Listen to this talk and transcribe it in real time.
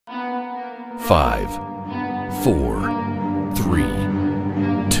5, 4, 3,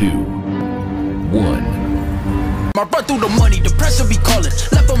 2, 1. I run through the money, the pressure be calling.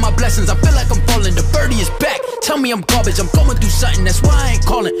 Left on my blessings, I feel like I'm falling. The birdie is back, tell me I'm garbage. I'm going through something, that's why I ain't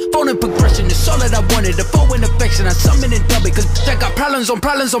calling. Phone in progression, it's all that I wanted. The phone in affection, I summon and dub it. Cause I got problems on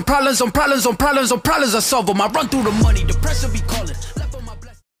problems on problems on problems on problems on problems, I solve them. I run through the money, the pressure be calling. Left on my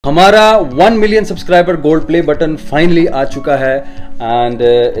blessings. हमारा 1 million subscriber gold play button finally आ चुका है and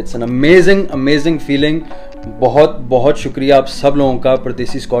it's an amazing feeling. बहुत शुक्रिया आप सब लोगों का,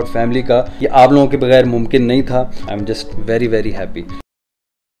 परदेसी स्क्वाड फैमिली का। ये आप लोगों के बगैर मुमकिन नहीं था। I am just very happy.